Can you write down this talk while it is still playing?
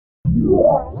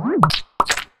All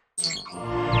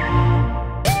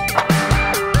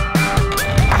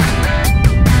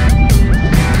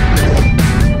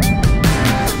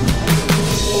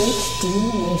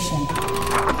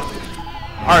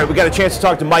right, we got a chance to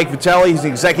talk to Mike Vitelli. He's the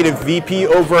Executive VP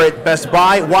over at Best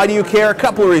Buy. Why do you care? A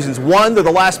couple of reasons. One, they're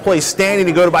the last place standing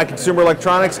to go to buy consumer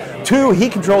electronics. Two, he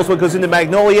controls what goes into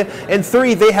Magnolia. And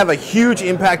three, they have a huge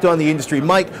impact on the industry.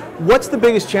 Mike, what's the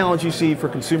biggest challenge you see for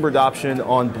consumer adoption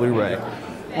on Blu-ray?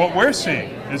 What we're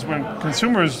seeing is when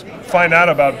consumers find out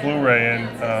about Blu-ray and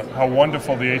how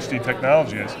wonderful the HD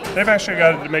technology is, they've actually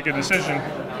got to make a decision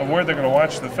of where they're going to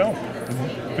watch the film.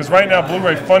 Because right now,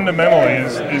 Blu-ray fundamentally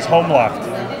is home locked.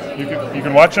 You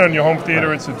can watch it on your home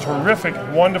theater. It's a terrific,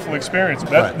 wonderful experience.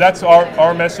 That's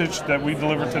our message that we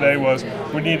delivered today was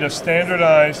we need a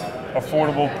standardized,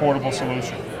 affordable, portable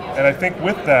solution. And I think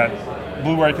with that,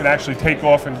 Blu-ray can actually take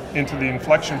off into the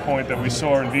inflection point that we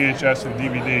saw in VHS and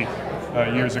DVD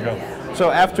years ago. So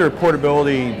after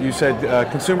portability, you said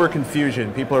consumer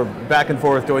confusion. People are back and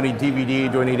forth, do I need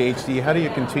DVD, do I need HD? How do you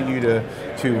continue to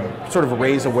sort of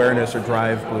raise awareness or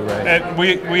drive Blu-ray? And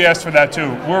we asked for that too.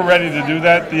 We're ready to do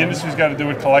that. The industry's got to do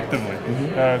it collectively.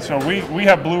 So we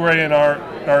have Blu-ray in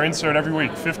our insert every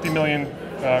week. 50 million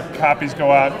copies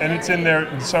go out, and it's in there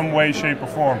in some way, shape, or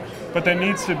form. But there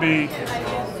needs to be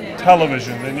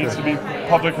television, there needs to be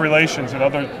public relations and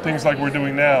other things like we're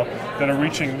doing now that are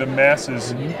reaching the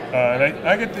masses. And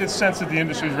I get the sense that the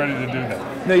industry is ready to do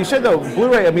that. Now you said though,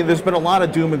 Blu-ray, I mean there's been a lot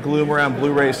of doom and gloom around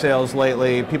Blu-ray sales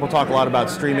lately. People talk a lot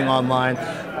about streaming online.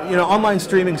 You know, online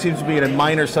streaming seems to be in a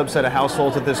minor subset of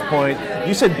households at this point.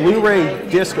 You said Blu-ray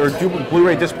disc or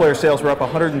Blu-ray disc player sales were up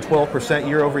 112%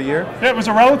 year over year? Yeah, it was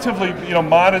a relatively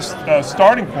modest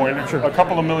starting point. Sure. A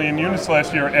couple of million units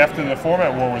last year after the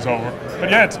format war was over.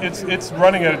 But yeah, it's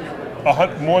running at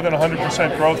more than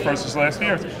 100% growth versus last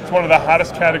year. It's one of the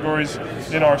hottest categories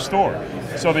in our store.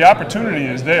 So the opportunity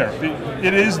is there.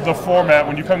 It is the format,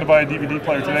 when you come to buy a DVD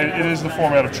player today, it is the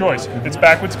format of choice. It's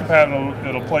backwards compatible,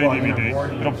 it'll play DVD,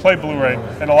 it'll play Blu-ray,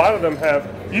 and a lot of them have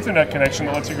Ethernet connection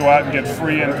that lets you go out and get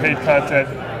free and paid content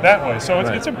that way. So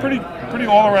it's a pretty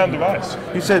all-around device.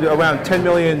 You said around 10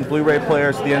 million Blu-ray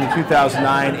players at the end of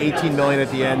 2009, 18 million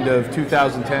at the end of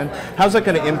 2010. How's that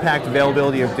going to impact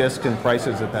availability of discs and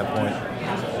prices at that point?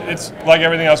 It's like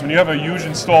everything else. When you have a huge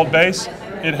installed base,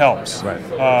 it helps. Right.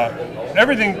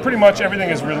 Pretty much everything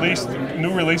is released,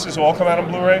 new releases all come out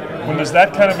on Blu-ray. When there's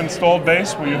that kind of installed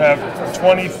base where you have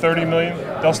 20, 30 million,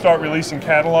 they'll start releasing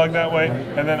catalog that way.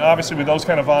 And then obviously with those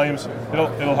kind of volumes,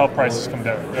 it'll help prices come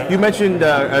down. Yeah. You mentioned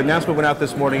an announcement went out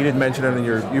this morning. You didn't mention it in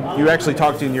you actually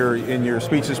talked in your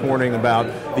speech this morning about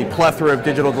the plethora of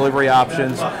digital delivery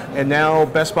options. And now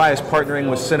Best Buy is partnering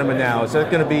with Cinema Now. Is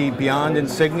that going to be beyond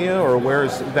Insignia, or where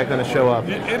is that going to show up?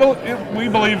 We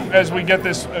believe as we get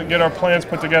our plans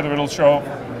put together, it'll show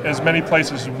as many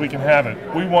places as we can have it.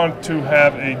 We want to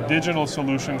have a digital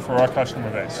solution for our customer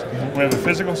base. We have a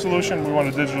physical solution, we want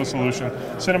a digital solution.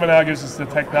 Cinema Now gives us the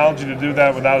technology to do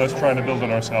that without us trying to build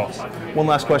it ourselves. One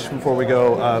last question before we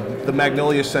go. The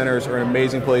Magnolia Centers are an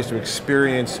amazing place to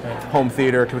experience home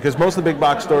theater, because most of the big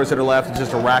box stores that are left is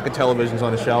just a rack of televisions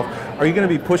on a shelf. Are you going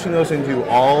to be pushing those into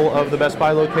all of the Best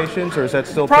Buy locations, or is that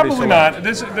still pretty select? Probably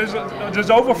not. There's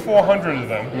over 400 of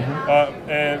them,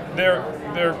 and they're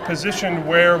positioned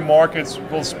where markets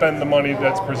will spend the money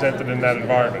that's presented in that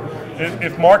environment.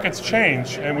 If markets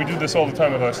change, and we do this all the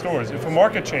time with our stores, if a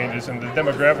market changes and the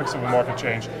demographics of a market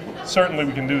change, certainly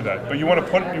we can do that. But you want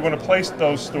to place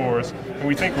those stores, and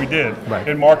we think we did,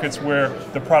 in markets where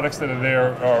the products that are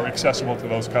there are accessible to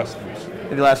those customers.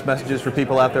 Any last messages for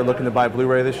people out there looking to buy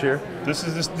Blu-ray this year? This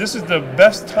is the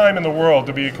best time in the world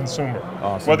to be a consumer.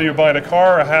 Awesome. Whether you're buying a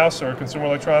car, a house, or consumer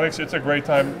electronics, it's a great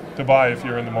time to buy if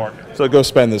you're in the market. So go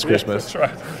spend this Christmas. That's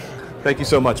right. Thank you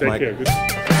so much, Mike. Take care.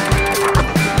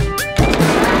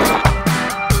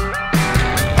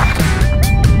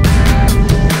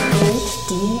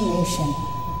 HD Nation.